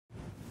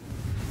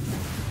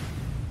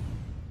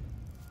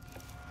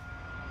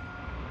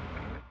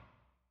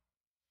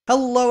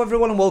Hello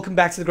everyone and welcome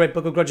back to the Great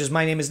Book of Grudges.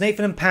 My name is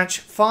Nathan and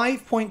patch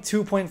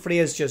 5.2.3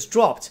 has just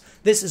dropped.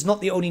 This is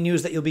not the only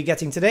news that you'll be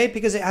getting today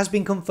because it has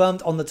been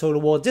confirmed on the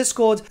Total War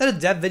Discord that a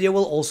dev video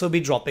will also be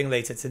dropping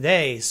later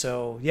today.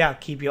 So yeah,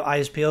 keep your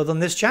eyes peeled on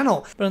this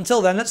channel. But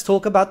until then, let's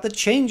talk about the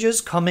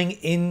changes coming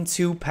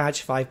into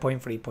patch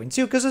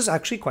 5.3.2 because there's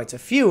actually quite a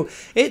few.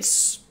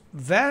 It's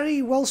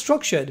very well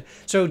structured.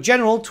 So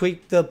General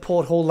tweaked the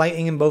porthole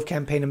lighting in both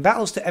campaign and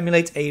battles to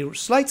emulate a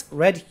slight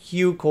red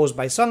hue caused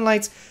by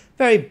sunlight.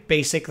 Very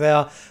basic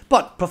there,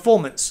 but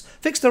performance.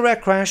 Fixed a rare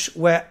crash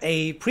where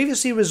a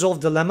previously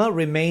resolved dilemma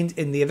remained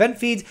in the event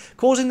feed,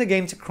 causing the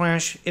game to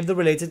crash if the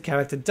related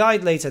character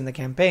died later in the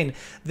campaign.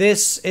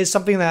 This is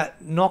something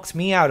that knocked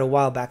me out a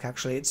while back,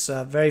 actually. It's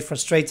very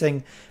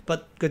frustrating,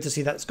 but good to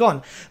see that's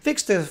gone.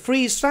 Fixed a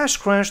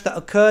freeze/crash that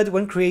occurred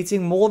when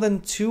creating more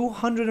than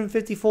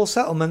 254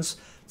 settlements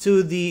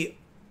to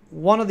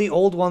one of the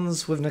old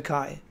ones with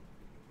Nakai.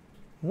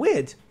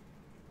 Weird.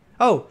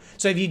 Oh,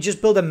 so if you just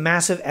build a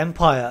massive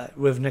empire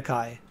with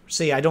Nakai.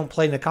 See, I don't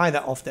play Nakai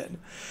that often.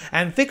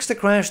 And fix the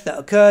crash that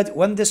occurred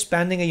when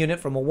disbanding a unit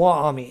from a war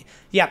army.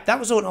 Yeah, that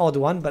was an odd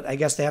one, but I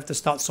guess they have to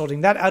start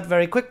sorting that out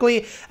very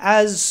quickly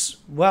as,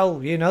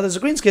 well, you know, there's a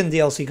Greenskin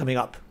DLC coming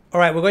up.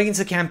 Alright, we're going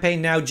into the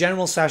campaign now.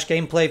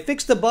 General/gameplay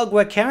fixed the bug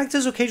where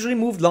characters occasionally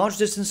moved large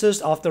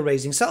distances after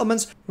raising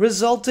settlements,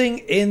 resulting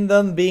in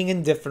them being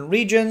in different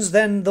regions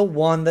than the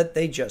one that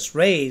they just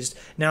raised.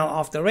 Now,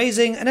 after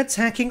raising, an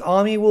attacking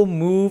army will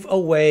move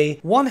away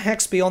 1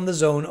 hex beyond the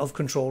zone of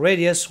control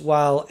radius,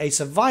 while a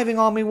surviving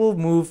army will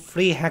move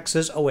 3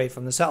 hexes away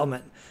from the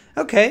settlement.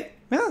 Okay,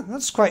 yeah,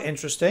 that's quite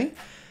interesting.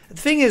 The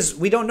thing is,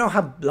 we don't know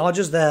how large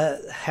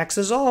the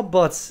hexes are,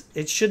 but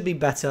it should be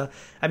better.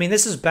 I mean,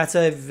 this is better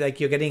if like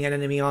you're getting an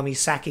enemy army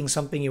sacking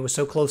something, you were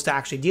so close to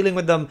actually dealing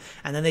with them,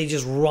 and then they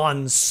just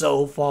run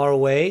so far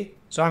away.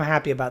 So I'm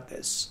happy about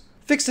this.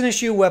 Fixed an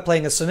issue where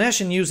playing a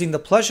Slaanesh and using the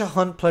pleasure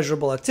hunt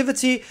pleasurable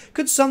activity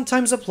could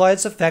sometimes apply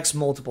its effects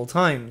multiple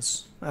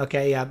times.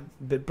 Okay, yeah,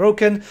 a bit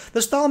broken.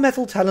 The Star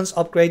Metal Talents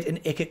upgrade in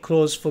Ikit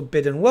Claw's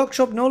Forbidden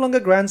Workshop no longer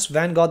grants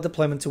Vanguard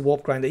deployment to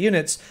Warp Grinder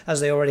units, as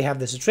they already have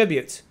this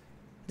attribute.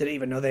 Didn't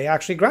even know they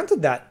actually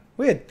granted that.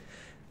 Weird.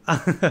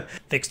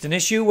 Fixed an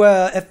issue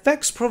where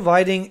effects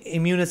providing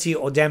immunity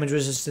or damage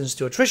resistance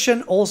to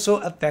attrition also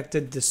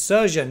affected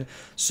dispersion,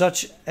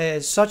 such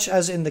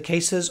as in the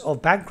cases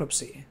of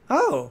bankruptcy.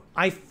 Oh,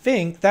 I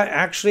think that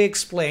actually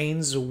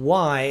explains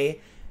why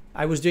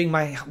I was doing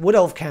my Wood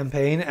Elf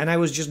campaign and I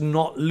was just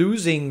not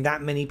losing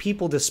that many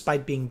people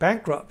despite being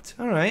bankrupt.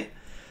 Alright.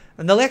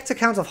 And the Lecter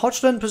count of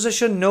Hochland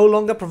position no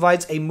longer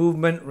provides a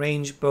movement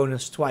range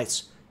bonus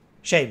twice.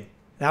 Shame.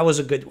 That was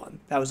a good one.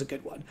 That was a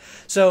good one.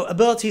 So,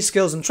 abilities,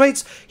 skills, and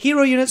traits.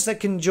 Hero units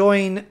that can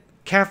join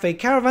cafe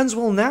caravans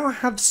will now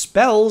have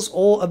spells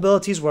or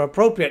abilities where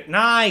appropriate.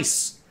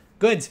 Nice!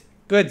 Good,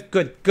 good,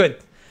 good,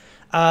 good.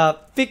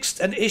 Fixed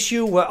an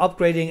issue where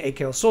upgrading a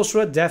Chaos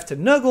Sorcerer Deaf to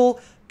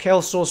Nurgle,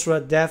 Chaos Sorcerer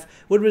Deaf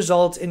would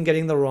result in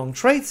getting the wrong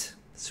trait.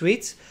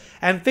 Sweet.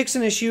 And fixed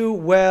an issue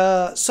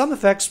where some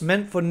effects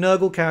meant for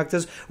Nurgle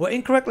characters were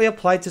incorrectly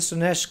applied to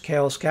Slaanesh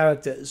Chaos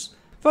characters.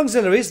 For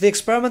auxiliaries, the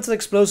experimental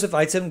explosive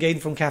item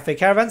gained from cafe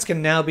caravans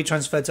can now be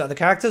transferred to other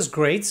characters.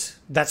 Great.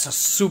 That's a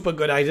super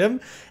good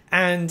item.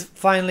 And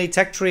finally,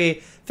 Tech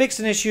Tree fixed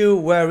an issue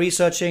where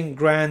researching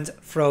Grand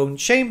Throne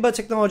Chamber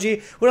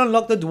technology would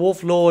unlock the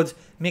Dwarf Lord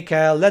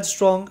Mikael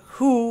Ledstrong,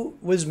 who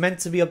was meant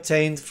to be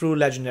obtained through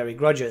legendary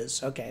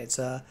Grudges. Okay, it's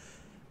a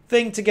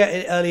thing to get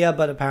it earlier,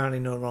 but apparently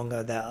no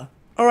longer there.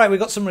 Alright, we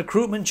got some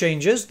recruitment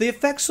changes. The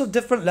effects of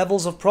different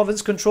levels of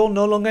province control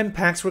no longer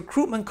impacts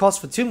recruitment costs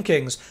for Tomb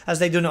Kings, as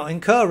they do not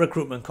incur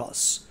recruitment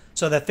costs.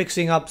 So they're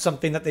fixing up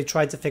something that they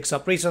tried to fix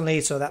up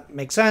recently, so that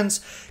makes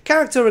sense.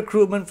 Character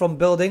recruitment from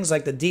buildings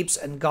like the Deeps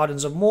and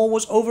Gardens of Moor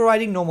was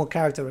overriding normal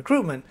character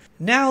recruitment.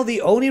 Now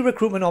the only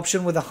recruitment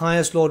option with the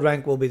highest Lord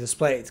rank will be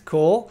displayed.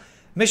 Cool.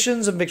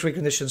 Missions and victory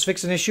conditions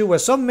fix an issue where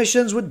some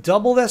missions would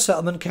double their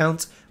settlement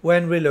count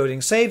when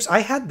reloading saves. I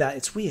had that.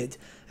 It's weird,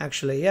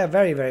 actually. Yeah,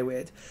 very, very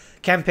weird.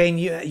 Campaign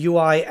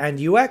UI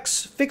and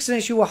UX fix an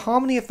issue where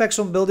harmony effects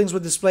on buildings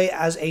would display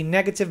as a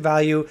negative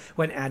value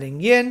when adding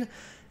yin.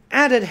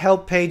 Added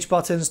help page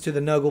buttons to the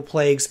Nurgle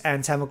Plagues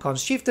and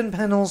Tamokon's Chieftain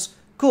panels.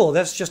 Cool,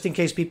 that's just in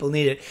case people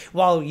need it.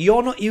 While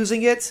you're not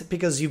using it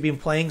because you've been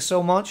playing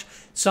so much,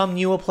 some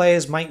newer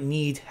players might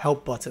need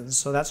help buttons,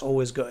 so that's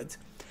always good.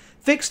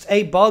 Fixed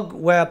a bug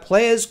where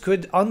players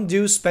could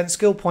undo spent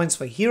skill points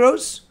for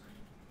heroes.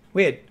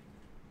 Weird.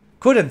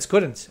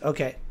 Couldn't.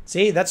 Okay.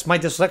 See, that's my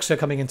dyslexia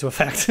coming into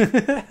effect.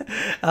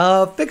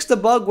 Fixed a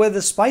bug where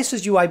the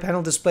Spices UI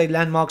panel displayed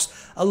landmarks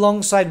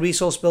alongside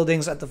resource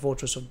buildings at the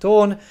Fortress of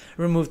Dawn.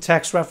 Removed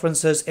text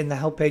references in the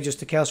help pages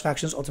to Chaos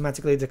factions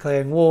automatically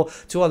declaring war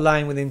to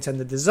align with the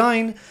intended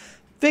design.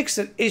 Fixed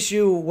an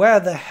issue where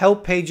the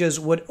help pages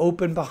would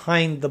open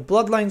behind the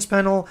Bloodlines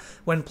panel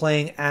when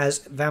playing as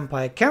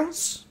Vampire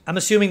Counts. I'm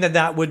assuming that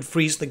that would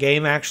freeze the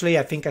game, actually.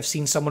 I think I've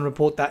seen someone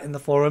report that in the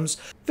forums.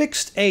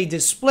 Fixed a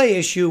display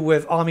issue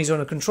with Army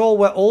Zone of Control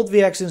where old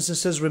VX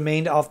instances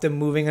remained after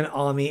moving an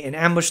army in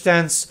ambush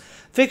stance.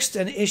 Fixed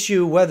an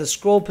issue where the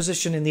scroll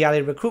position in the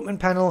allied recruitment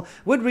panel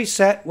would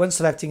reset when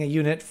selecting a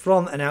unit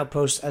from an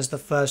outpost as the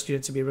first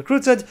unit to be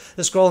recruited.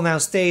 The scroll now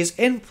stays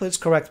in its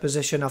correct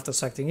position after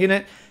selecting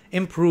unit,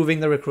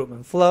 improving the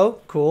recruitment flow.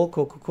 Cool,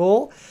 cool, cool,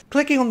 cool.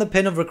 Clicking on the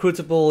pin of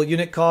recruitable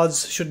unit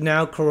cards should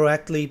now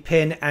correctly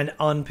pin and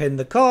unpin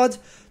the card.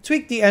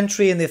 Tweak the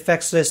entry in the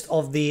effects list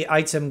of the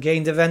item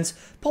gained event,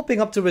 popping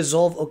up to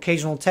resolve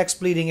occasional text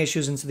bleeding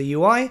issues into the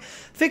UI.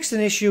 Fixed an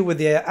issue with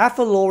the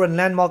Athalor and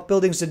landmark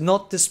buildings did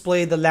not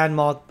display the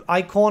landmark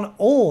icon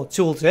or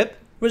tooltip.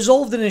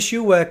 Resolved an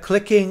issue where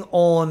clicking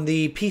on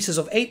the pieces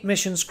of 8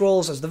 mission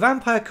scrolls as the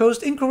Vampire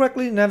Coast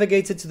incorrectly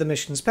navigated to the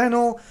missions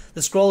panel.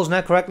 The scrolls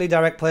now correctly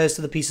direct players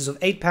to the pieces of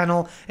 8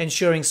 panel,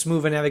 ensuring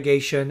smoother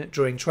navigation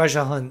during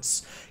treasure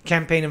hunts.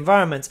 Campaign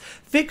environment.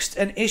 Fixed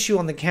an issue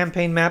on the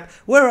campaign map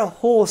where a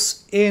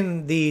horse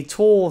in the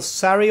Tor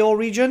Sarior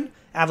region,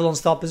 Avalon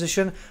start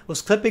position,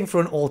 was clipping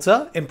through an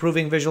altar,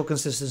 improving visual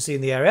consistency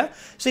in the area.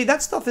 See,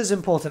 that stuff is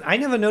important. I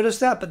never noticed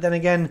that, but then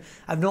again,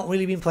 I've not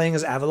really been playing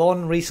as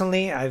Avalon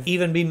recently. I've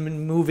even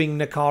been moving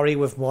Nakari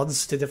with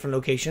mods to different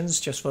locations,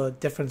 just for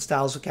different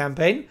styles of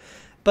campaign.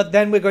 But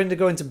then we're going to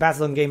go into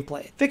battle and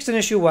gameplay. Fixed an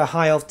issue where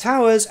high elf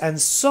towers and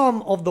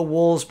some of the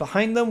walls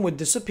behind them would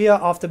disappear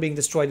after being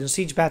destroyed in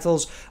siege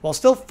battles, while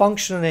still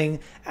functioning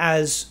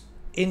as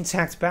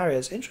intact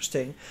barriers.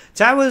 Interesting.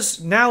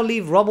 Towers now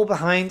leave rubble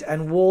behind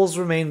and walls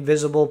remain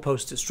visible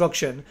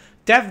post-destruction.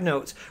 Dev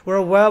note, we're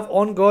aware of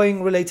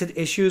ongoing related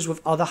issues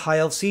with other high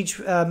elf siege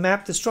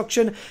map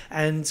destruction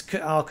and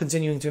are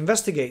continuing to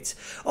investigate.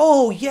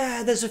 Oh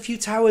yeah, there's a few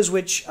towers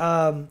which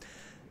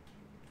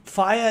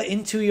fire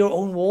into your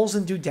own walls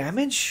and do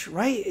damage,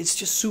 right? It's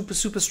just super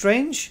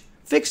strange.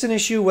 Fixed an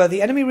issue where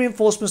the enemy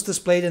reinforcements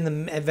displayed in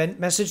the event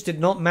message did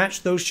not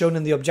match those shown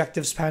in the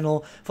objectives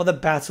panel for the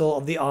Battle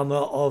of the Armor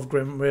of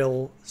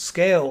Grimrill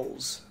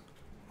Scales.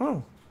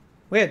 Oh,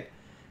 weird.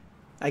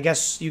 I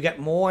guess you get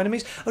more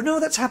enemies. Oh no,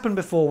 that's happened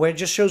before, where it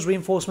just shows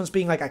reinforcements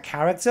being like a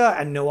character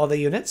and no other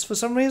units for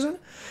some reason.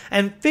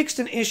 And fixed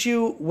an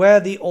issue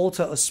where the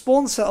Altar of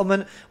Spawn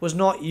settlement was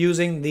not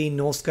using the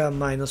Norska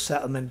Minor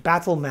Settlement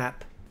battle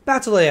map.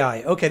 Battle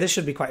AI. Okay, this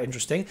should be quite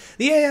interesting.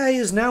 The AI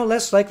is now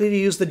less likely to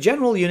use the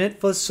general unit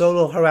for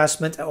solo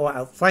harassment or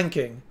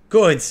outflanking.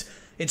 Good.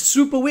 It's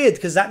super weird,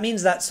 because that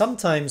means that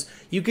sometimes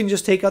you can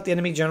just take out the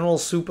enemy general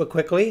super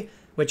quickly,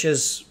 which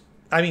is,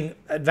 I mean,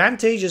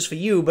 advantageous for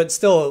you, but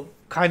still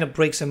kind of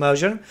breaks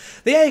immersion.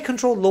 The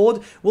AI-controlled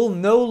Lord will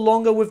no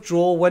longer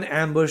withdraw when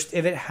ambushed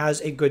if it has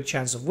a good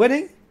chance of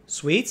winning.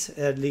 Sweet.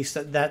 At least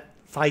that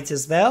fight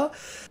is there.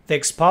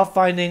 Fixed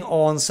pathfinding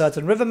on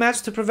certain river maps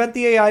to prevent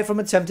the AI from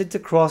attempting to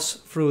cross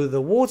through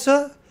the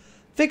water.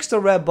 Fixed a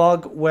rare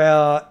bug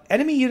where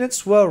enemy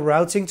units were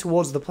routing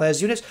towards the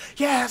player's units.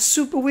 Yeah, it's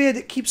super weird.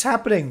 It keeps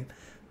happening.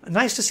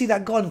 Nice to see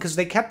that gone, because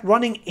they kept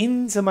running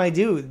into my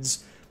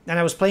dudes. And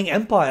I was playing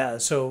Empire,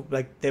 so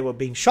like they were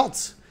being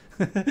shot.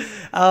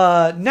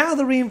 Now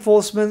the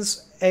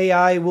reinforcements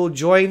AI will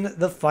join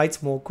the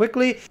fight more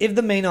quickly if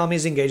the main army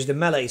is engaged in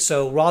melee.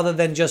 So rather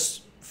than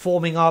just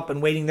forming up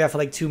and waiting there for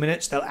like 2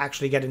 minutes, they'll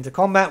actually get into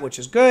combat, which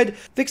is good.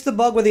 Fixed the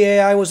bug where the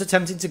AI was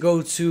attempting to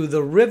go to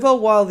the river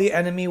while the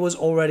enemy was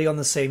already on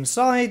the same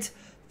side.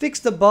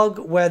 Fixed the bug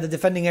where the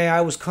defending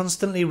AI was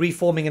constantly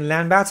reforming in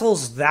land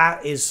battles.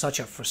 That is such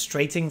a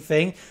frustrating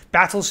thing.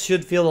 Battles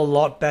should feel a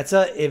lot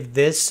better if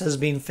this has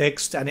been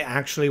fixed and it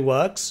actually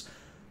works.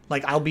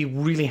 Like, I'll be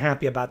really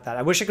happy about that.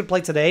 I wish I could play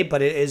today,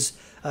 but it is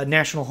a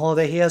national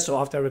holiday here, so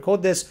after I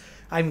record this,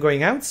 I'm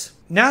going out.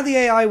 Now the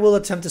AI will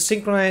attempt to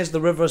synchronize the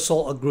river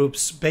assault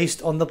groups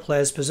based on the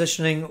player's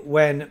positioning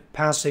when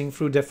passing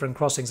through different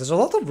crossings. There's a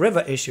lot of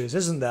river issues,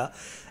 isn't there?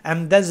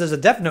 And then there's a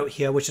dev note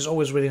here, which is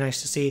always really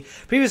nice to see.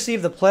 Previously,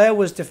 if the player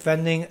was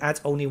defending at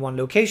only one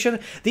location,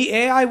 the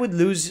AI would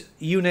lose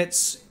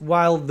units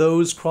while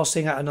those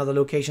crossing at another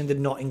location did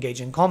not engage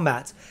in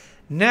combat.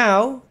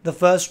 Now, the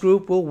first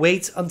group will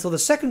wait until the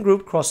second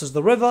group crosses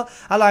the river,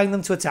 allowing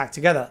them to attack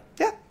together.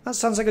 Yeah, that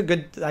sounds like a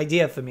good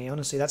idea for me,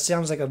 honestly. That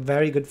sounds like a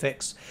very good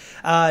fix.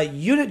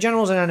 Unit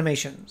generals and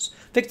animations.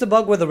 Fixed the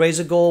bug where the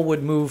Razor Gore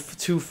would move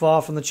too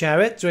far from the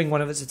chariot during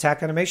one of its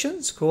attack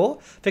animations. Cool.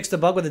 Fixed the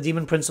bug where the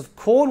Demon Prince of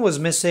Khorne was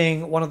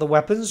missing one of the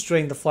weapons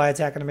during the fly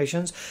attack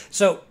animations.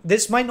 So,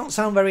 this might not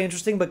sound very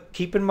interesting, but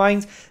keep in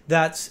mind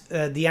that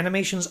the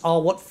animations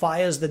are what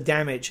fires the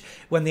damage.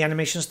 When the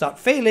animations start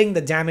failing,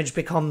 the damage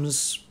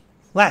becomes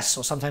less,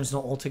 or sometimes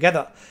not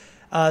altogether.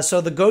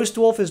 So the Ghost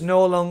Dwarf is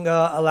no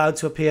longer allowed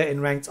to appear in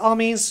ranked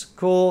armies.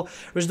 Cool.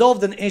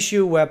 Resolved an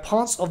issue where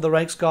parts of the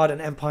Reichsguard and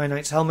Empire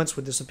Knights helmets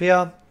would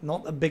disappear.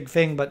 Not a big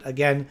thing, but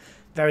again,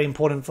 very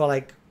important for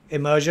like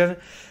immersion.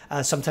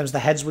 Sometimes the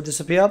heads would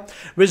disappear.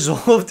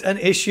 Resolved an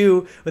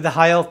issue with the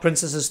High Elf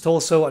Princess's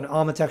torso and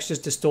armor textures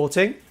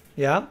distorting.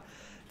 Yeah.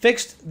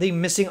 Fixed the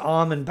missing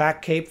arm and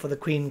back cape for the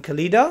Queen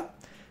Khalida.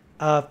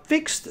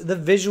 Fixed the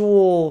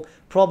visual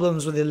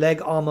problems with the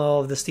leg armor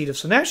of the Steed of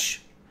Sunesh.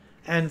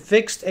 and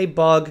fixed a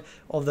bug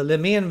of the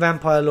Limian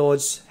Vampire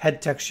Lord's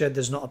head texture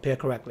does not appear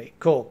correctly.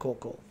 Cool, cool,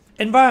 cool.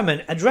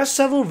 Environment. Addressed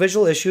several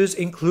visual issues,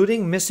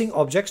 including missing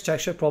objects,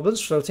 texture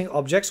problems, floating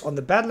objects on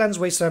the Badlands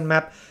Wasteland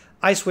map,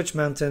 Ice Witch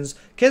Mountains,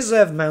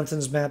 Kislev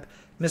Mountains map,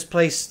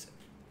 misplaced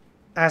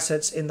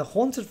assets in the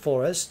Haunted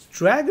Forest,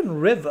 Dragon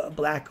River,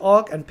 Black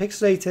Ark, and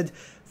pixelated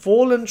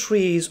fallen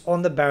trees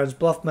on the Baron's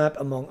Bluff map,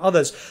 among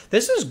others.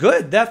 This is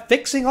good. They're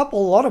fixing up a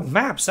lot of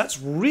maps. That's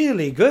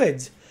really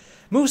good.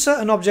 Move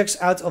certain objects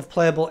out of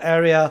playable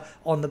area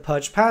on the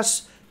Perch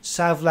Pass,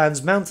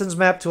 Southlands Mountains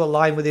map to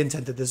align with the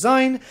intended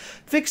design.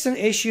 Fixed an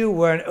issue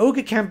where an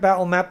Ogre Camp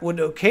battle map would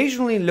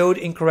occasionally load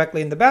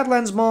incorrectly in the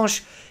Badlands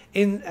Marsh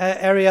in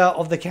area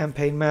of the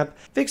campaign map.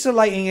 Fix a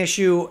lighting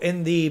issue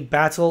in the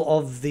Battle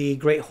of the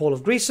Great Hall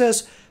of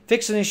Greasus.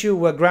 Fix an issue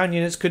where ground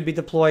units could be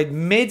deployed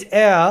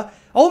mid-air.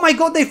 Oh my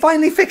god, they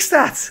finally fixed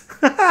that!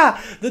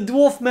 The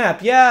dwarf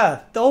map,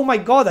 yeah. Oh my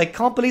god, I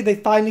can't believe they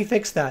finally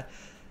fixed that.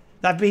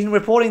 I've been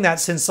reporting that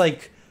since,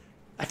 like,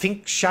 I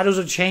think Shadows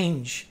of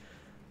Change.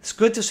 It's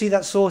good to see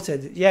that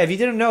sorted. Yeah, if you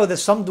didn't know,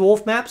 there's some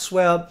dwarf maps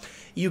where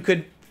you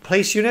could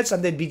place units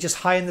and they'd be just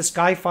high in the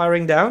sky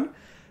firing down.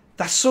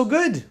 That's so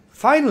good.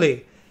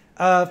 Finally.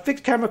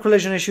 Fixed camera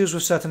collision issues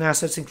with certain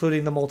assets,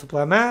 including the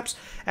multiplayer maps.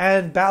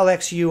 And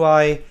BattleX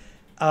UI,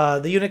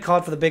 the unit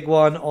card for the big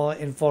one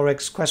in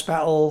Forex Quest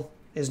Battle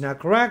is now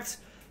correct.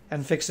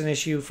 And fixed an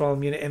issue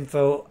from unit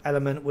info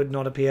element would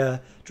not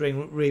appear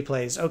during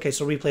replays. Okay,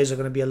 so replays are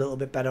going to be a little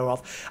bit better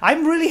off.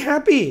 I'm really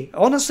happy.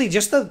 Honestly,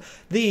 just the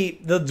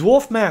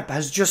dwarf map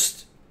has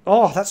just...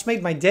 Oh, that's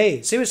made my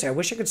day. Seriously, I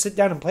wish I could sit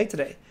down and play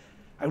today.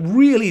 I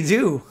really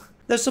do.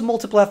 There's some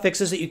multiplayer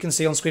fixes that you can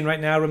see on screen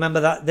right now. Remember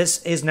that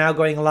this is now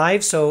going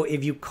live, so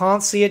if you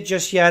can't see it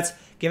just yet,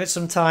 give it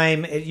some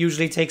time. It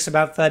usually takes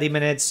about 30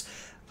 minutes.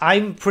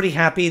 I'm pretty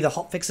happy. The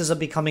hotfixes are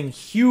becoming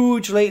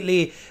huge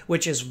lately,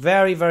 which is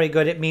very, very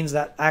good. It means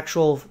that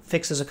actual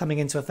fixes are coming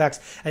into effect,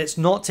 and it's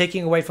not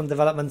taking away from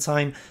development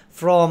time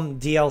from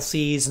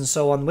DLCs and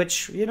so on,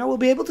 which, you know, we'll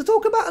be able to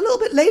talk about a little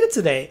bit later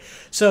today.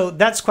 So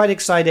that's quite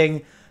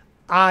exciting.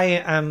 I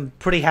am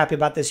pretty happy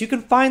about this. You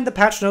can find the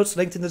patch notes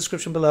linked in the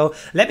description below.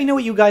 Let me know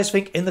what you guys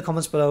think in the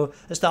comments below.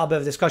 Let's start a bit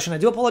of a discussion. I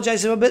do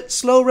apologize if I'm a bit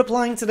slow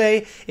replying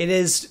today. It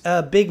is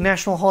a big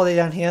national holiday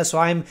down here, so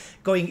I'm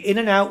going in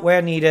and out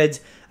where needed.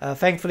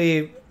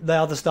 Thankfully, the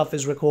other stuff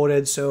is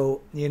recorded,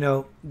 so, you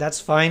know, that's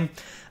fine.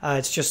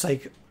 It's just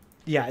like,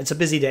 yeah, it's a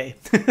busy day.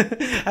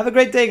 Have a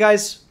great day,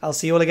 guys. I'll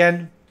see you all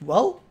again,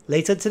 well,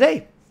 later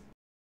today.